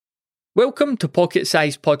Welcome to Pocket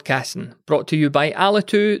Size Podcasting, brought to you by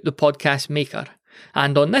Alitu, the podcast maker.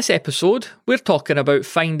 And on this episode, we're talking about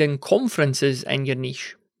finding conferences in your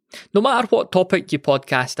niche. No matter what topic you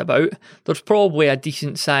podcast about, there's probably a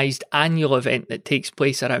decent-sized annual event that takes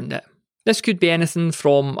place around it. This could be anything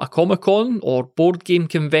from a Comic-Con or board game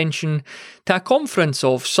convention to a conference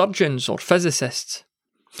of surgeons or physicists.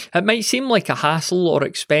 It might seem like a hassle or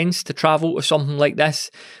expense to travel to something like this,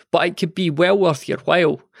 but it could be well worth your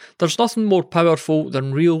while. There's nothing more powerful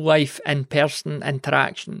than real-life in-person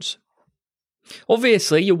interactions.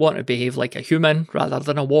 Obviously, you want to behave like a human rather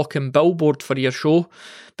than a walking billboard for your show,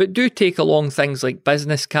 but do take along things like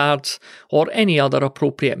business cards or any other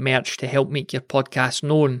appropriate merch to help make your podcast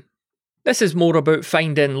known. This is more about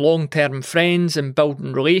finding long-term friends and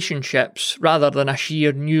building relationships rather than a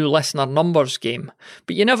sheer new listener numbers game,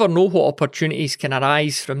 but you never know what opportunities can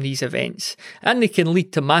arise from these events, and they can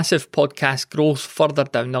lead to massive podcast growth further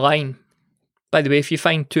down the line. By the way, if you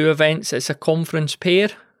find two events, it's a conference pair.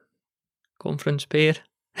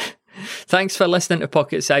 Thanks for listening to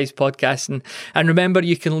Pocket Size Podcasting, and remember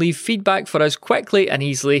you can leave feedback for us quickly and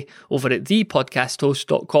easily over at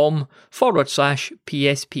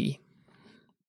thepodcasthost.com/PSP.